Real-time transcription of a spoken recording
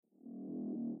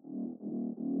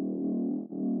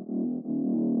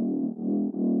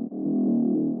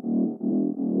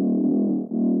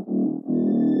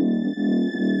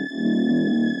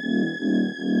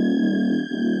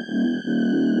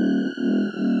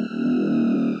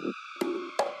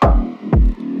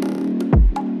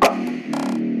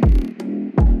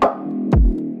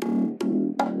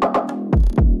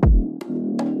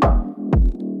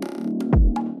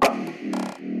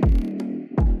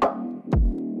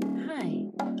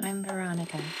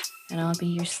and I'll be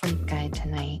your sleep guide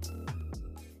tonight.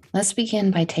 Let's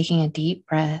begin by taking a deep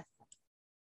breath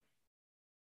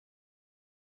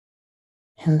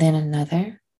and then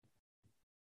another.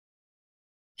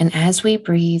 And as we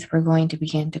breathe, we're going to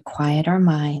begin to quiet our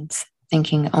minds,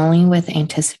 thinking only with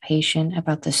anticipation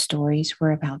about the stories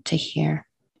we're about to hear.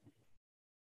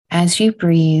 As you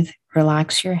breathe,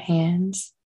 relax your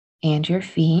hands and your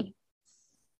feet.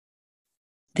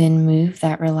 Then move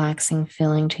that relaxing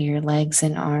feeling to your legs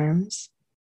and arms.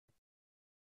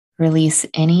 Release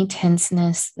any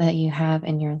tenseness that you have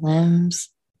in your limbs.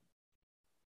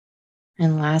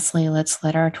 And lastly, let's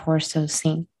let our torso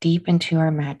sink deep into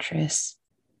our mattress.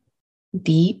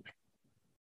 Deep,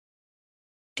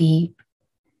 deep,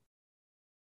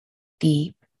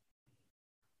 deep.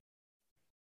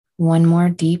 One more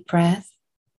deep breath,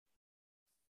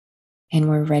 and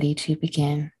we're ready to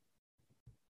begin.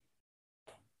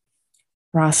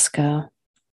 Roscoe.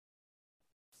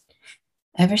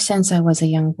 Ever since I was a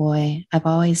young boy, I've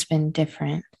always been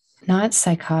different, not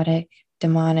psychotic,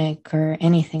 demonic, or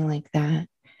anything like that,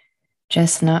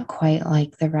 just not quite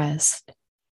like the rest.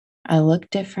 I look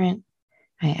different,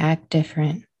 I act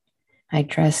different, I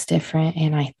dress different,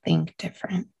 and I think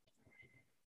different.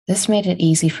 This made it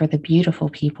easy for the beautiful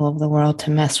people of the world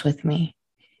to mess with me.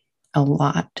 A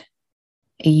lot.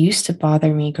 It used to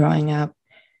bother me growing up,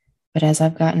 but as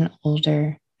I've gotten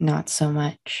older, not so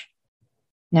much.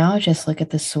 Now I just look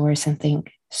at the source and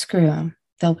think, screw them,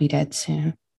 they'll be dead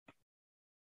soon.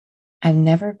 I've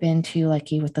never been too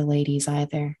lucky with the ladies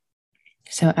either.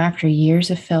 So after years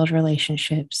of failed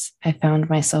relationships, I found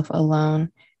myself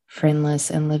alone, friendless,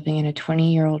 and living in a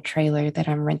 20-year-old trailer that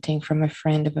I'm renting from a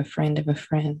friend of a friend of a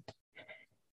friend.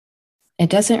 It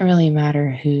doesn't really matter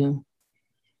who.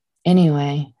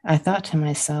 Anyway, I thought to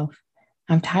myself,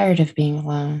 I'm tired of being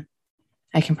alone.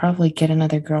 I can probably get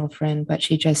another girlfriend, but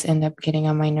she'd just end up getting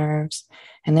on my nerves,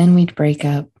 and then we'd break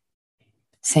up.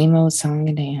 Same old song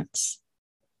and dance.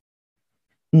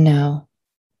 No,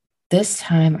 this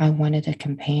time I wanted a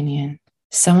companion,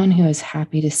 someone who is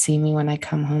happy to see me when I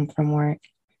come home from work,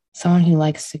 someone who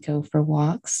likes to go for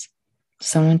walks,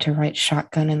 someone to ride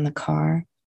shotgun in the car,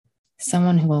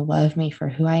 someone who will love me for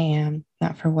who I am,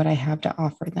 not for what I have to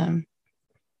offer them.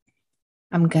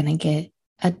 I'm gonna get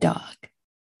a dog.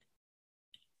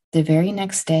 The very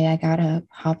next day, I got up,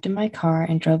 hopped in my car,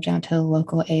 and drove down to the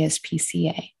local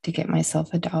ASPCA to get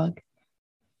myself a dog.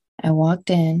 I walked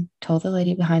in, told the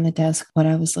lady behind the desk what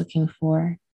I was looking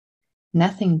for.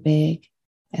 Nothing big,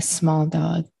 a small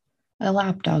dog, a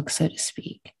lap dog, so to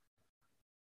speak.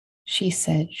 She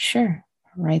said, sure,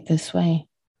 right this way.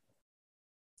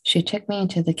 She took me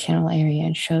into the kennel area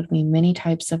and showed me many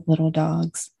types of little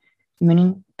dogs,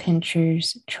 many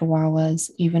pinchers, chihuahuas,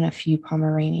 even a few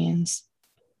Pomeranians.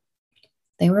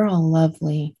 They were all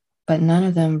lovely, but none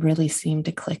of them really seemed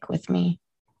to click with me.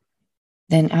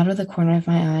 Then out of the corner of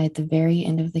my eye, at the very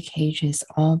end of the cages,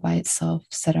 all by itself,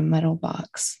 sat a metal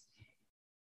box.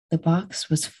 The box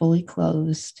was fully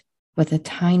closed, with a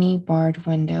tiny barred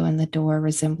window in the door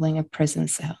resembling a prison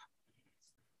cell.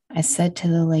 I said to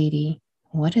the lady,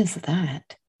 "What is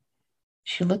that?"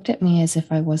 She looked at me as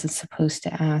if I wasn't supposed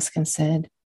to ask and said,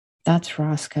 "That's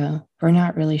Roscoe. We're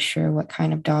not really sure what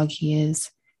kind of dog he is.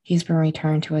 He's been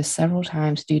returned to us several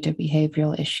times due to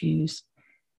behavioral issues.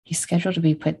 He's scheduled to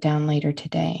be put down later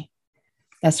today.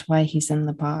 That's why he's in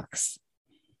the box."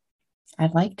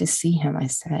 "I'd like to see him," I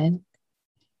said.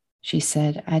 She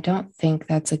said, "I don't think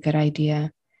that's a good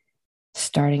idea."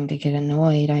 Starting to get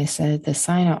annoyed, I said, "The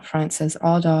sign out front says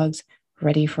all dogs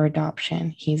ready for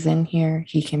adoption. He's in here.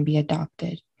 He can be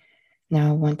adopted. Now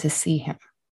I want to see him."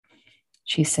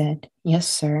 She said, "Yes,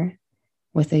 sir,"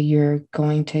 with a "you're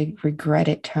going to regret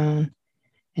it" tone,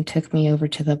 and took me over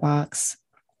to the box,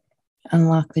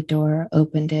 unlocked the door,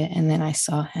 opened it, and then I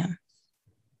saw him.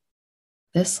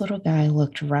 This little guy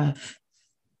looked rough.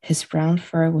 His brown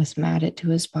fur was matted to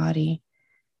his body,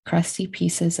 crusty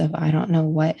pieces of I don't know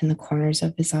what in the corners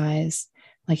of his eyes,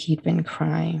 like he'd been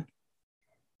crying.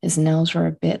 His nails were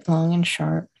a bit long and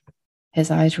sharp.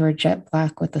 His eyes were jet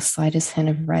black with the slightest hint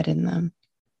of red in them.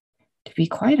 To be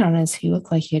quite honest, he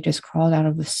looked like he had just crawled out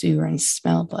of the sewer and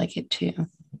smelled like it too.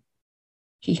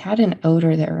 He had an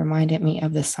odor that reminded me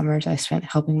of the summers I spent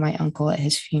helping my uncle at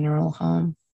his funeral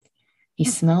home. He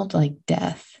smelled like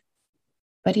death,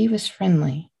 but he was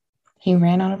friendly. He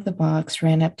ran out of the box,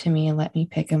 ran up to me, and let me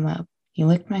pick him up. He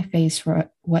licked my face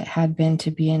for what had been to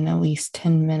be in at least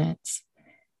 10 minutes.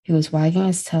 He was wagging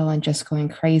his tail and just going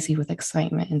crazy with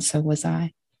excitement, and so was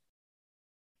I.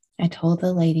 I told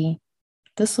the lady,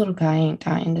 "This little guy ain't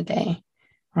dying today.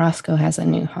 Roscoe has a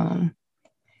new home."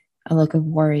 A look of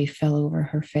worry fell over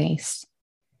her face.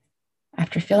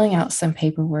 After filling out some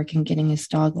paperwork and getting his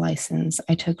dog license,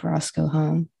 I took Roscoe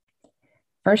home.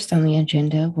 First on the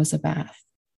agenda was a bath.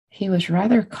 He was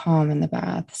rather calm in the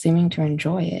bath, seeming to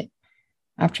enjoy it.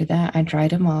 After that, I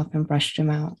dried him off and brushed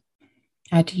him out.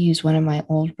 I had to use one of my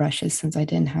old brushes since I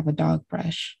didn't have a dog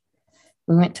brush.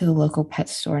 We went to the local pet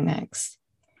store next.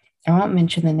 I won't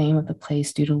mention the name of the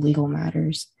place due to legal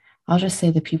matters. I'll just say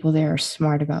the people there are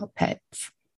smart about pets.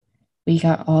 We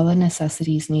got all the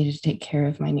necessities needed to take care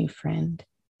of my new friend.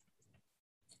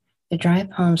 The drive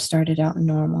home started out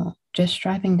normal, just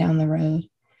driving down the road.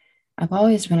 I've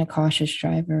always been a cautious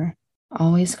driver,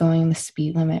 always going the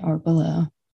speed limit or below.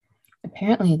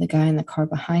 Apparently, the guy in the car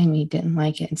behind me didn't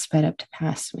like it and sped up to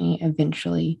pass me.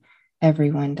 Eventually,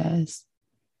 everyone does.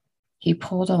 He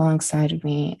pulled alongside of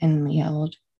me and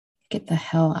yelled, "Get the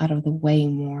hell out of the way,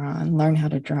 moron. Learn how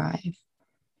to drive."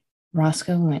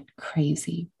 Roscoe went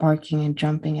crazy, barking and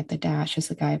jumping at the dash as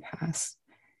the guy passed,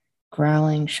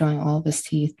 growling, showing all of his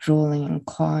teeth, drooling and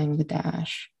clawing the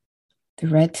dash. The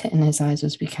red tint in his eyes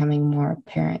was becoming more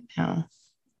apparent now.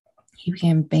 He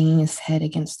began banging his head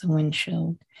against the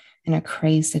windshield in a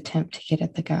crazed attempt to get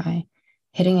at the guy,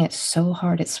 hitting it so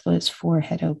hard it split his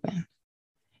forehead open.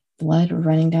 Blood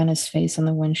running down his face on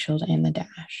the windshield and the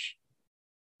dash.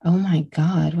 Oh my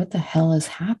God, what the hell is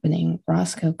happening?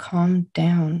 Roscoe, calm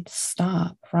down.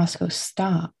 Stop. Roscoe,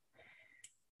 stop.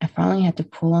 I finally had to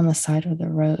pull on the side of the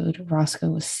road. Roscoe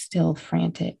was still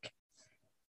frantic.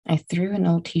 I threw an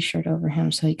old t-shirt over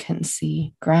him so he couldn't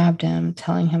see, grabbed him,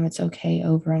 telling him it's okay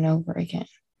over and over again.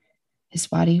 His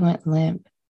body went limp.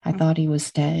 I thought he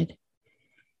was dead.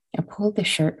 I pulled the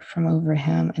shirt from over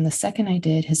him, and the second I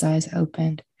did, his eyes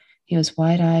opened. He was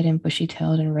wide-eyed and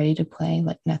bushy-tailed and ready to play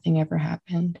like nothing ever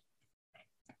happened.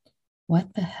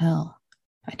 What the hell?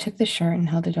 I took the shirt and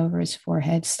held it over his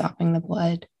forehead, stopping the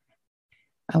blood.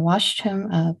 I washed him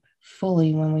up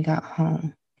fully when we got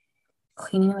home,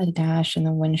 cleaning the dash and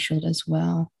the windshield as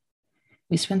well.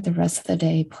 We spent the rest of the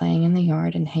day playing in the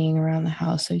yard and hanging around the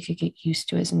house so he could get used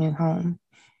to his new home.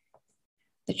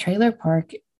 The trailer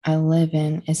park I live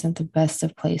in isn't the best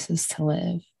of places to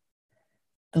live.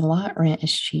 The lot rent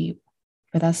is cheap,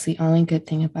 but that's the only good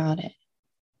thing about it.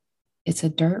 It's a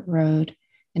dirt road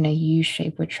in a U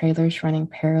shape with trailers running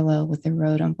parallel with the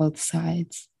road on both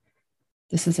sides.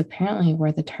 This is apparently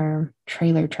where the term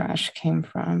trailer trash came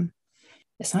from.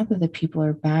 It's not that the people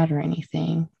are bad or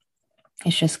anything.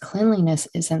 It's just cleanliness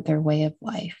isn't their way of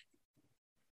life.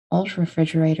 Old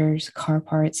refrigerators, car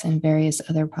parts, and various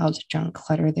other piles of junk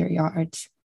clutter their yards.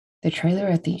 The trailer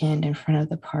at the end in front of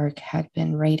the park had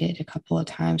been raided a couple of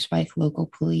times by local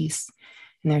police,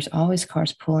 and there's always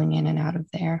cars pulling in and out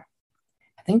of there.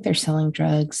 I think they're selling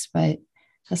drugs, but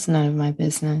that's none of my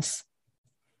business.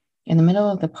 In the middle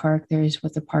of the park, there is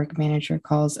what the park manager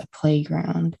calls a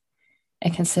playground.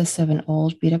 It consists of an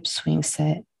old beat-up swing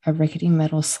set, a rickety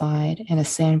metal slide, and a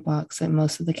sandbox that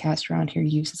most of the cats around here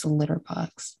use as a litter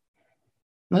box.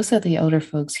 Most of the older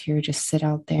folks here just sit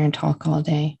out there and talk all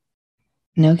day.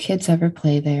 No kids ever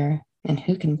play there, and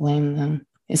who can blame them?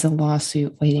 Is a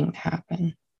lawsuit waiting to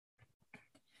happen.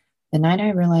 The night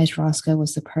I realized Roscoe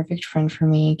was the perfect friend for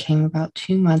me came about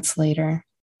 2 months later.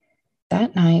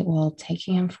 That night, while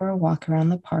taking him for a walk around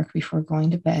the park before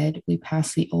going to bed, we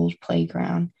passed the old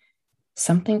playground.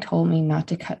 Something told me not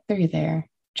to cut through there,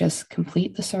 just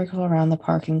complete the circle around the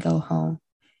park and go home.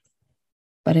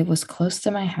 But it was close to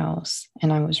my house,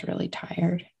 and I was really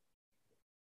tired.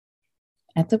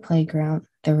 At the playground,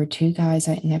 there were 2 guys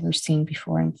I'd never seen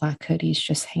before in black hoodies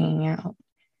just hanging out.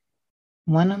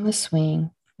 One on the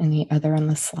swing and the other on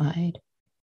the slide.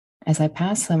 As I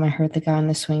passed them, I heard the guy on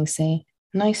the swing say,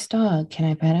 "Nice dog, can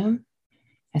I pet him?"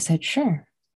 I said, "Sure."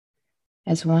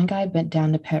 As one guy bent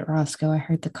down to pet Roscoe, I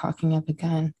heard the cocking of a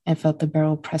gun and felt the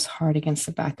barrel press hard against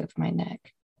the back of my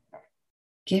neck.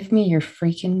 "Give me your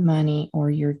freaking money or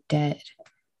you're dead,"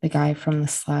 the guy from the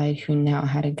slide who now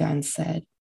had a gun said.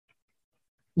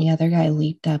 The other guy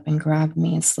leaped up and grabbed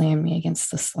me and slammed me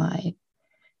against the slide,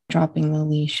 dropping the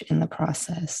leash in the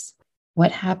process.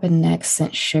 What happened next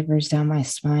sent shivers down my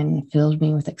spine and filled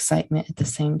me with excitement at the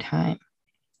same time.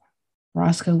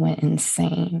 Roscoe went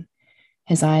insane,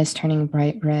 his eyes turning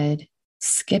bright red,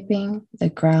 skipping the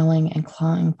growling and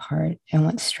clawing part, and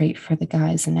went straight for the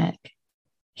guy's neck.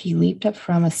 He leaped up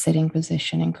from a sitting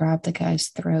position and grabbed the guy's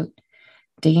throat,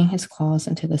 digging his claws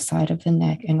into the side of the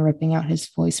neck and ripping out his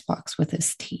voice box with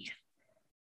his teeth.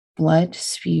 Blood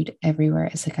spewed everywhere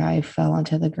as the guy fell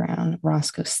onto the ground,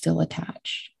 Roscoe still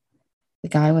attached. The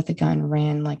guy with the gun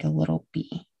ran like a little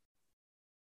bee.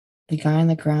 The guy on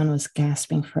the ground was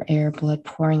gasping for air, blood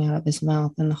pouring out of his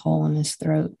mouth and the hole in his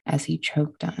throat as he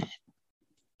choked on it.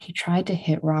 He tried to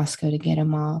hit Roscoe to get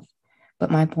him off, But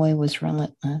my boy was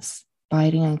relentless,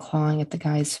 biting and clawing at the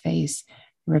guy's face,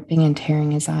 ripping and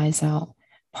tearing his eyes out,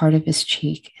 part of his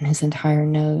cheek and his entire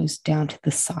nose down to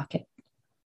the socket.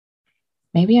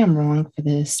 Maybe I'm wrong for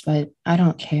this, but I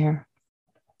don't care.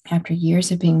 After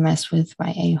years of being messed with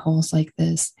by a-holes like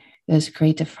this, it was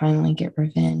great to finally get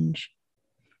revenge.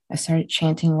 I started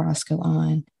chanting Roscoe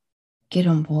on. Get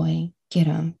him, boy, get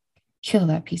him. Kill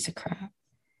that piece of crap.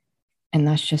 And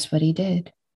that's just what he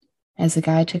did. As the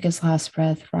guy took his last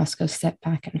breath, Roscoe stepped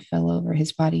back and fell over,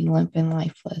 his body limp and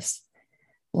lifeless,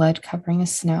 blood covering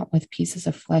his snout with pieces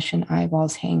of flesh and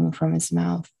eyeballs hanging from his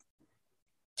mouth.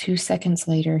 2 seconds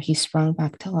later, he sprung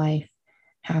back to life,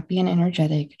 happy and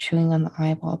energetic, chewing on the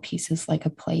eyeball pieces like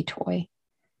a play toy.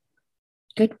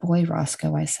 Good boy,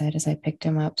 Roscoe, I said as I picked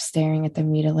him up, staring at the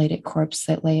mutilated corpse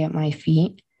that lay at my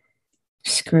feet.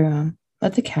 Screw him.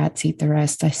 Let the cats eat the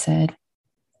rest, I said.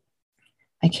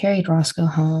 I carried Roscoe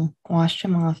home, washed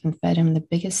him off, and fed him the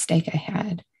biggest steak I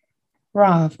had.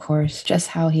 Raw, of course, just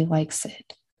how he likes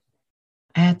it.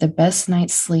 I had the best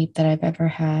night's sleep that I've ever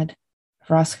had,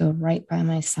 Roscoe right by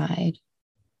my side.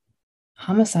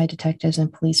 Homicide detectives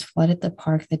and police flooded the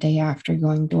park the day after,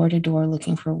 going door to door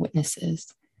looking for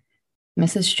witnesses.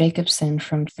 Mrs. Jacobson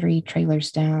from 3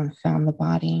 trailers down found the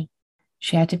body.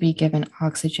 She had to be given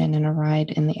oxygen and a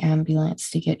ride in the ambulance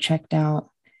to get checked out.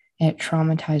 It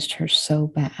traumatized her so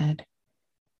bad.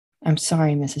 I'm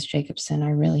sorry, Mrs. Jacobson, I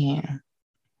really am.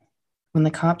 When the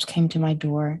cops came to my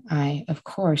door, I, of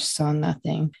course, saw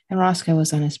nothing, and Roscoe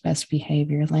was on his best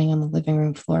behavior, laying on the living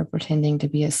room floor pretending to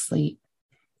be asleep.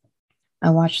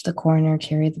 I watched the coroner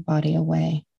carry the body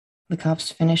away. The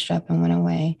cops finished up and went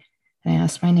away, and I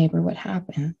asked my neighbor what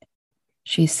happened.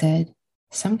 She said,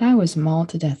 some guy was mauled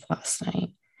to death last night.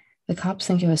 The cops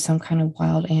think it was some kind of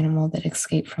wild animal that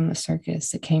escaped from the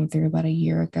circus that came through about a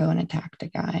year ago and attacked a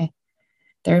guy.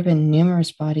 There have been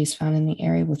numerous bodies found in the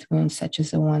area with wounds such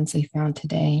as the ones they found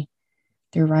today.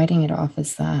 They're writing it off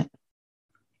as that.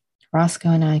 Roscoe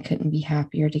and I couldn't be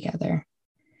happier together.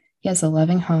 He has a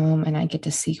loving home and I get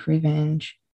to seek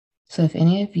revenge. So if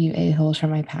any of you a-holes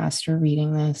from my past are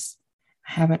reading this,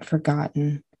 I haven't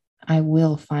forgotten. I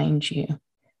will find you.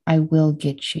 I will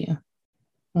get you.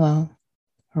 Well,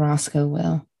 Roscoe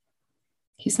will.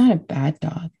 He's not a bad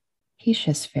dog. He's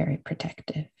just very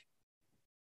protective.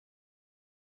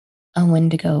 A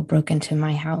Wendigo broke into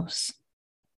my house.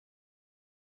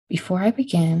 Before I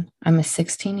begin, I'm a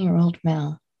 16-year-old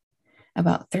male.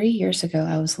 About 3 years ago,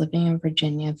 I was living in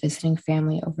Virginia visiting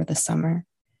family over the summer.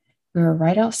 We were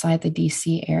right outside the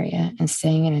DC area and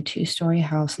staying in a 2-story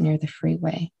house near the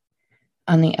freeway.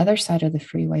 On the other side of the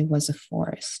freeway was a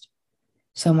forest.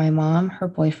 So my mom, her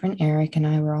boyfriend Eric, and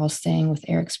I were all staying with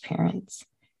Eric's parents.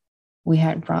 We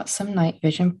had brought some night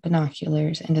vision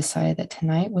binoculars and decided that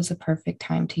tonight was a perfect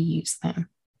time to use them.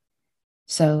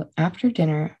 So after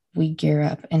dinner, we gear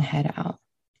up and head out.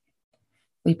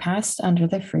 We passed under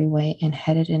the freeway and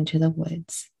headed into the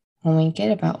woods. When we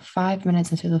get about 5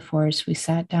 minutes into the forest, we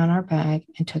sat down our bag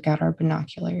and took out our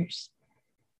binoculars.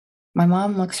 My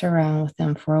mom looks around with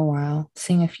them for a while,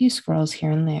 seeing a few squirrels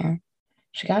here and there.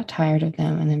 She got tired of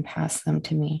them and then passed them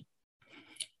to me.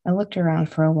 I looked around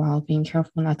for a while, being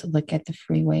careful not to look at the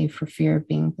freeway for fear of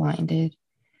being blinded.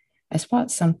 I spot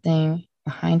something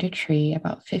behind a tree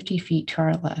about 50 feet to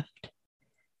our left.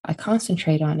 I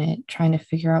concentrate on it, trying to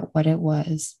figure out what it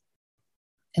was.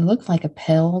 It looked like a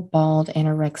pale, bald,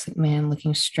 anorexic man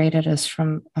looking straight at us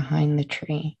from behind the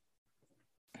tree.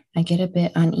 I get a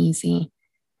bit uneasy,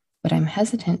 but I'm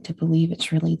hesitant to believe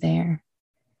it's really there.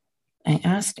 I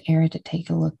asked Eric to take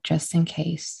a look just in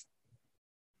case.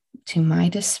 To my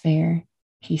despair,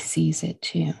 he sees it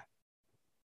too.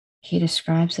 He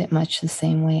describes it much the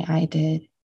same way I did.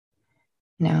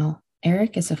 Now,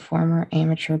 Eric is a former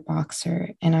amateur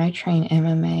boxer, and I train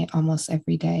MMA almost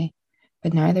every day,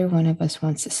 but neither one of us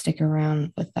wants to stick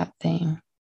around with that thing.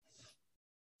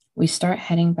 We start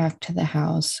heading back to the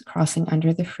house, crossing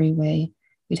under the freeway.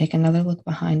 We take another look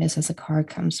behind us as a car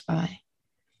comes by.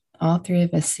 All 3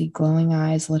 of us see glowing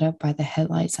eyes lit up by the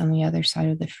headlights on the other side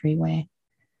of the freeway.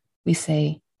 We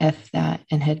say, F that,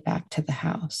 and head back to the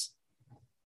house.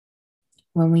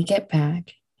 When we get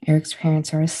back, Eric's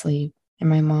parents are asleep, and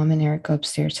my mom and Eric go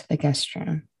upstairs to the guest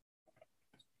room.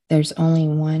 There's only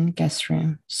one guest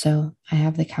room, so I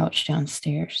have the couch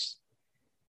downstairs.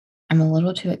 I'm a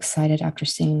little too excited after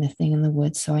seeing the thing in the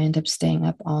woods, so I end up staying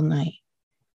up all night.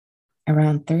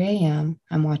 Around 3 a.m.,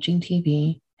 I'm watching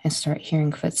TV and start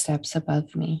hearing footsteps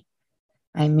above me.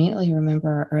 I immediately remember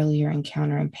our earlier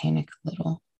encounter and panic a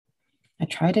little. I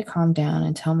try to calm down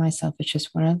and tell myself it's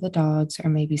just one of the dogs or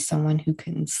maybe someone who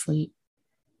couldn't sleep.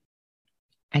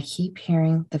 I keep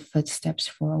hearing the footsteps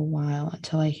for a while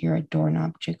until I hear a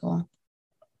doorknob jiggle.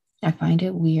 I find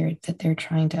it weird that they're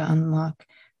trying to unlock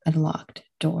a locked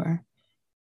door,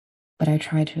 but I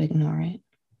try to ignore it.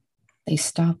 They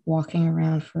stop walking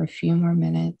around for a few more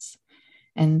minutes,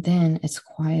 and then it's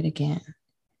quiet again.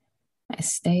 I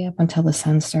stay up until the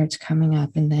sun starts coming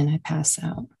up, and then I pass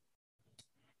out.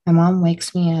 My mom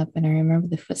wakes me up, and I remember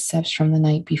the footsteps from the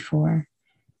night before.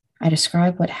 I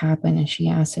describe what happened, and she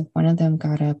asks if one of them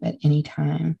got up at any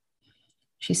time.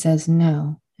 She says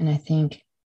no, and I think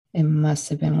it must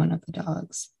have been one of the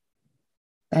dogs.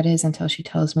 That is until she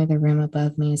tells me the room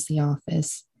above me is the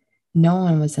office. No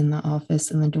one was in the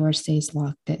office, and the door stays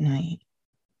locked at night.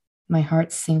 My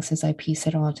heart sinks as I piece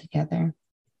it all together.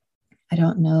 I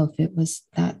don't know if it was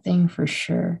that thing for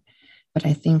sure, but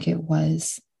I think it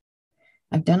was.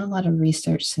 I've done a lot of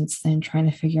research since then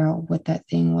trying to figure out what that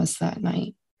thing was that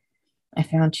night. I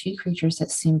found two creatures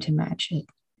that seemed to match it.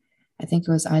 I think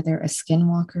it was either a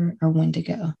skinwalker or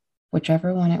Wendigo.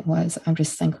 Whichever one it was, I'm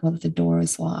just thankful that the door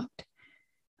was locked.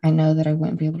 I know that I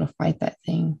wouldn't be able to fight that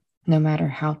thing, no matter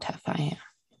how tough I am.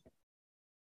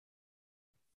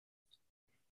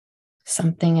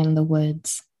 Something in the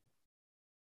woods.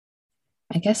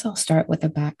 I guess I'll start with a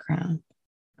background.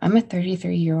 I'm a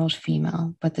 33-year-old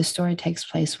female, but the story takes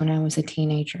place when I was a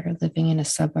teenager living in a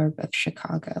suburb of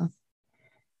Chicago.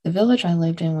 The village I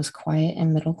lived in was quiet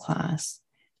and middle class.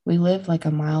 We lived like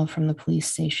a mile from the police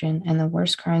station, and the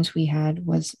worst crimes we had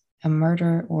was a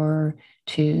murder or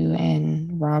two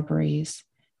and robberies,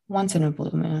 once in a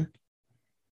blue moon.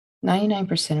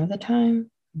 99% of the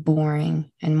time,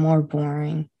 boring and more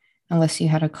boring. Unless you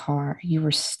had a car, you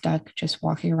were stuck just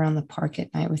walking around the park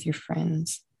at night with your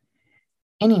friends.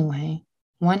 Anyway,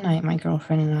 one night my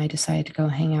girlfriend and I decided to go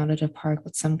hang out at a park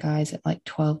with some guys at like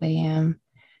 12 a.m.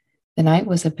 The night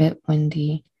was a bit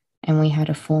windy and we had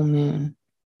a full moon.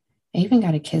 I even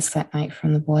got a kiss that night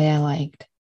from the boy I liked,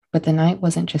 but the night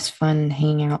wasn't just fun and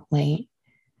hanging out late.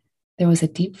 There was a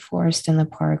deep forest in the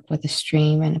park with a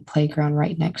stream and a playground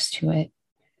right next to it.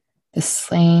 The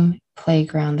same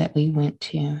playground that we went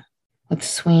to, with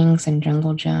swings and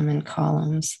jungle gym and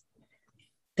columns.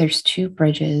 There's two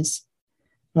bridges,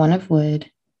 one of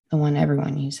wood, the one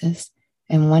everyone uses,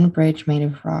 and one bridge made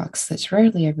of rocks that's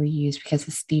rarely ever used because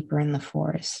it's deeper in the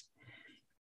forest.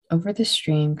 Over the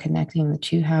stream connecting the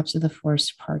two halves of the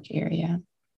forest park area.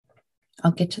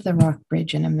 I'll get to the rock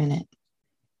bridge in a minute.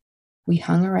 We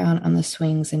hung around on the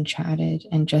swings and chatted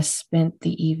and just spent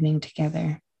the evening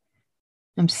together.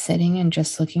 I'm sitting and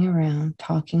just looking around,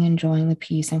 talking, enjoying the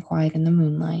peace and quiet in the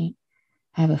moonlight.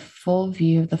 I have a full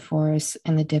view of the forest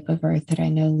and the dip of earth that I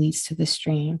know leads to the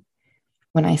stream.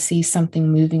 When I see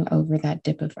something moving over that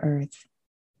dip of earth,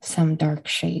 some dark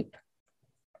shape.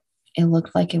 It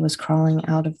looked like it was crawling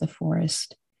out of the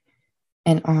forest.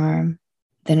 An arm,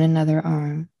 then another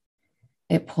arm.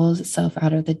 It pulls itself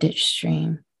out of the ditch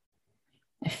stream.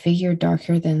 A figure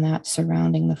darker than that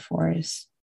surrounding the forest.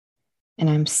 And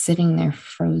I'm sitting there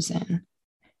frozen.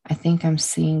 I think I'm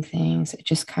seeing things. It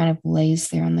just kind of lays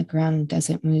there on the ground and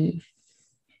doesn't move.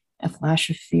 A flash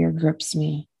of fear grips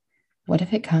me. What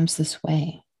if it comes this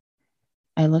way?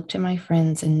 I look to my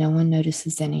friends and no one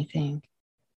notices anything.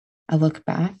 I look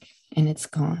back and it's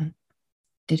gone.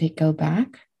 Did it go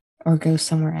back or go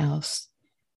somewhere else?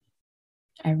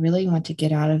 I really want to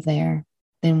get out of there.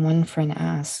 Then one friend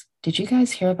asks, "Did you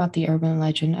guys hear about the urban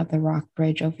legend of the rock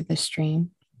bridge over the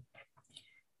stream?"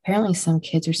 Apparently some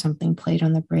kids or something played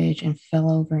on the bridge and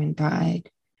fell over and died.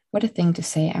 What a thing to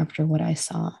say after what I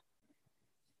saw.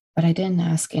 But I didn't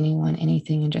ask anyone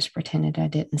anything and just pretended I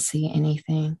didn't see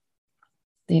anything.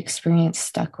 The experience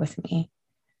stuck with me.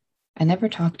 I never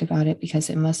talked about it because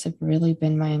it must have really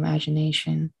been my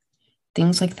imagination.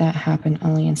 Things like that happen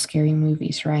only in scary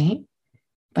movies, right?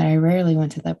 But I rarely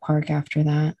went to that park after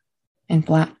that. And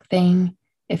Black Thing,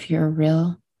 if you're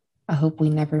real, I hope we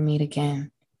never meet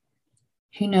again.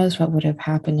 Who knows what would have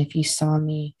happened if you saw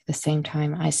me the same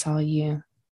time I saw you?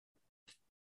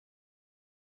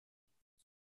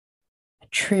 A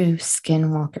true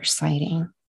skinwalker sighting.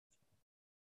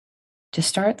 To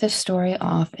start this story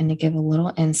off and to give a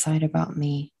little insight about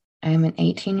me, I am an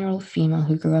 18-year-old female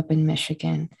who grew up in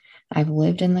Michigan. I've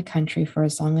lived in the country for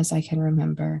as long as I can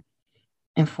remember.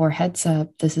 And for heads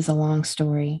up, this is a long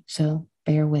story, so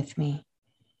bear with me.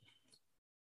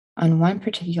 On one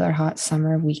particular hot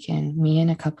summer weekend, me and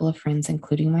a couple of friends,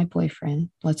 including my boyfriend,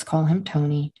 let's call him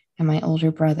Tony, and my older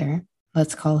brother,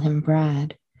 let's call him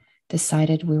Brad,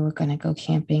 decided we were going to go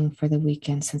camping for the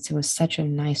weekend since it was such a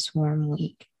nice warm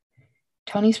week.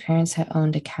 Tony's parents had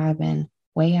owned a cabin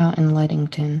way out in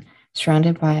Ludington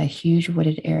surrounded by a huge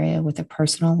wooded area with a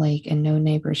personal lake and no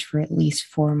neighbors for at least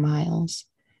 4 miles.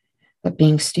 But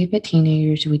being stupid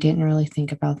teenagers, we didn't really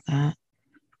think about that.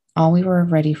 All we were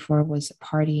ready for was a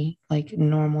party like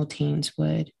normal teens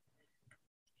would.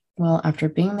 Well, after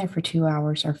being there for 2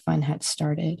 hours, our fun had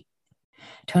started.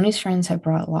 Tony's friends had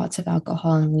brought lots of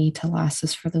alcohol and weed to last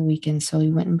us for the weekend so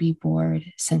we wouldn't be bored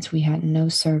since we had no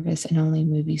service and only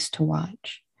movies to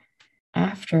watch.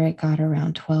 After it got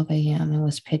around 12 a.m. and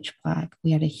was pitch black,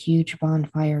 we had a huge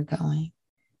bonfire going.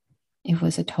 It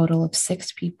was a total of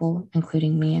 6 people,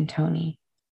 including me and Tony.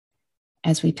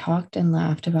 As we talked and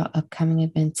laughed about upcoming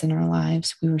events in our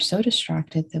lives, we were so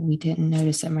distracted that we didn't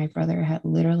notice that my brother had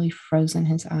literally frozen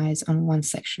his eyes on one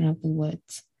section of the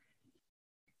woods.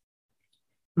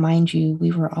 Mind you,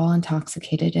 we were all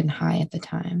intoxicated and high at the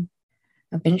time.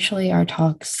 Eventually, our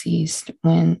talk ceased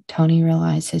when Tony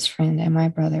realized his friend and my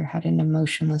brother had an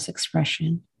emotionless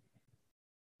expression.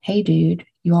 "Hey, dude,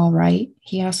 you all right?"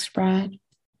 he asked Brad.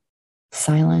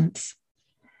 Silence.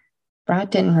 Brad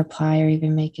didn't reply or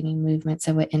even make any movements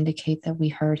that would indicate that we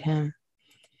heard him.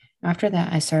 After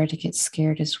that, I started to get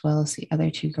scared as well as the other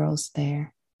 2 girls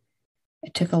there.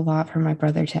 It took a lot for my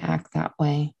brother to act that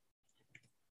way.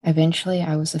 Eventually,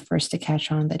 I was the first to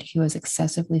catch on that he was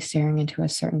excessively staring into a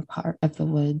certain part of the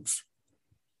woods.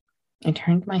 I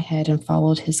turned my head and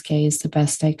followed his gaze the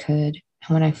best I could, and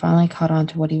when I finally caught on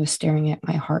to what he was staring at,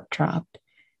 my heart dropped.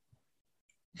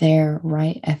 There,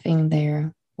 right effing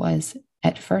there, was,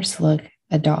 at first look,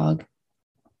 a dog.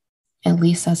 At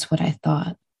least that's what I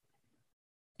thought.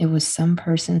 It was some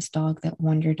person's dog that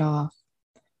wandered off.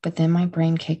 But then my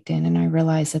brain kicked in and I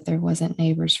realized that there wasn't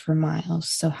neighbors for miles,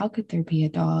 so how could there be a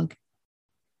dog?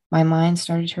 My mind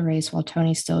started to race while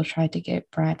Tony still tried to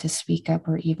get Brad to speak up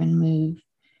or even move.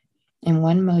 In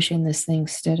one motion, this thing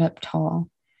stood up tall.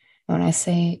 When I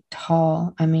say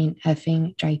tall, I mean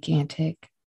effing gigantic.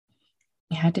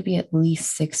 It had to be at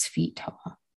least 6 feet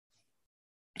tall.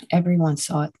 Everyone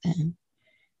saw it then.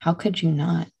 How could you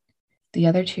not? The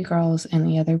other 2 girls and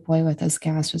the other boy with us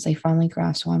gasped as they finally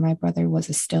grasped why my brother was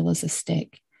as still as a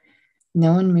stick.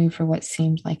 No one moved for what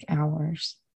seemed like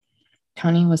hours.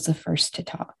 Tony was the first to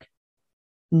talk.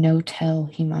 "No tell,"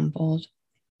 he mumbled.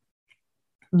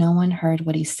 No one heard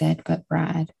what he said but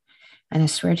Brad, and I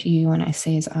swear to you when I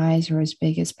say his eyes were as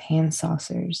big as pan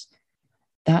saucers.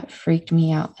 That freaked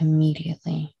me out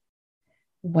immediately.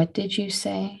 "What did you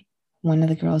say?" one of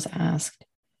the girls asked.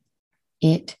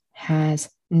 "It has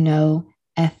no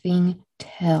effing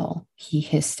tell," he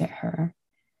hissed at her.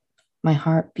 My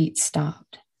heartbeat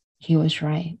stopped. He was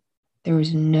right. There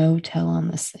was no tell on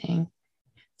this thing.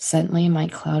 Suddenly, my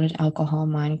clouded alcohol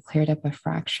mind cleared up a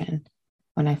fraction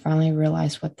when I finally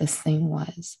realized what this thing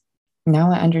was.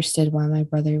 Now I understood why my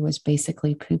brother was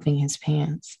basically pooping his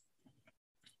pants.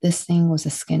 This thing was a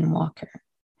skinwalker.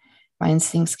 My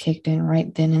instincts kicked in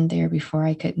right then and there before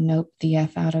I could nope the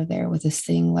F out of there with this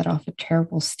thing let off a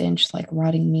terrible stench like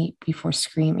rotting meat before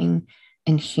screaming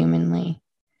inhumanly.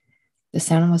 The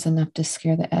sound was enough to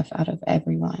scare the F out of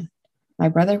everyone. My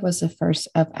brother was the first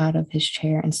up out of his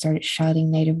chair and started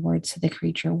shouting native words to the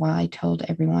creature while I told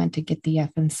everyone to get the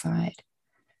F inside.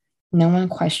 No one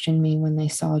questioned me when they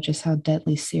saw just how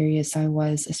deadly serious I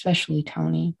was, especially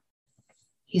Tony.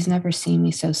 He's never seen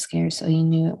me so scared, so he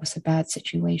knew it was a bad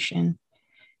situation.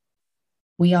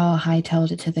 We all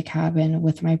hightailed it to the cabin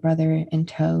with my brother in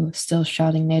tow, still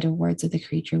shouting native words of the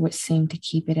creature, which seemed to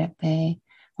keep it at bay,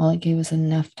 while it gave us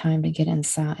enough time to get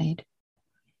inside.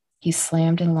 He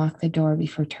slammed and locked the door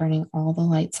before turning all the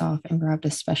lights off and grabbed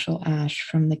a special ash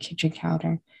from the kitchen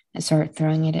counter and started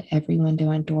throwing it at every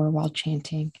window and door while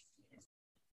chanting.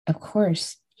 Of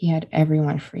course, he had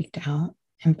everyone freaked out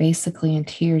and basically in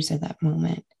tears at that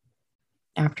moment.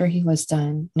 After he was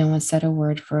done, no one said a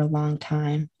word for a long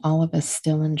time, all of us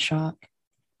still in shock.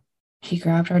 He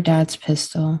grabbed our dad's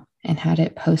pistol and had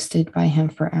it posted by him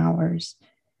for hours.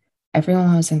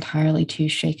 Everyone was entirely too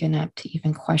shaken up to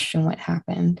even question what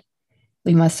happened.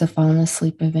 We must have fallen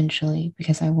asleep eventually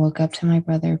because I woke up to my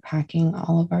brother packing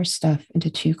all of our stuff into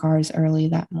 2 cars early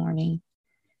that morning.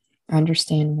 I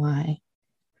understand why.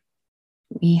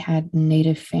 We had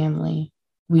native family.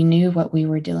 We knew what we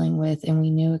were dealing with and we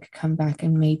knew it could come back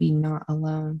and maybe not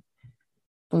alone.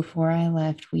 Before I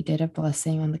left, we did a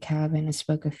blessing on the cabin and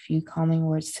spoke a few calming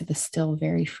words to the still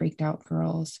very freaked out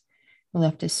girls. We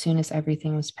left as soon as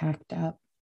everything was packed up.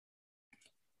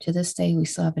 To this day, we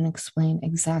still haven't explained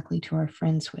exactly to our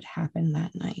friends what happened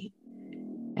that night,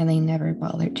 and they never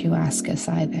bothered to ask us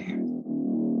either.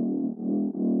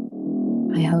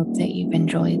 I hope that you've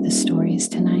enjoyed the stories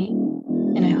tonight,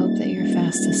 and I hope that you're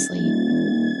fast asleep.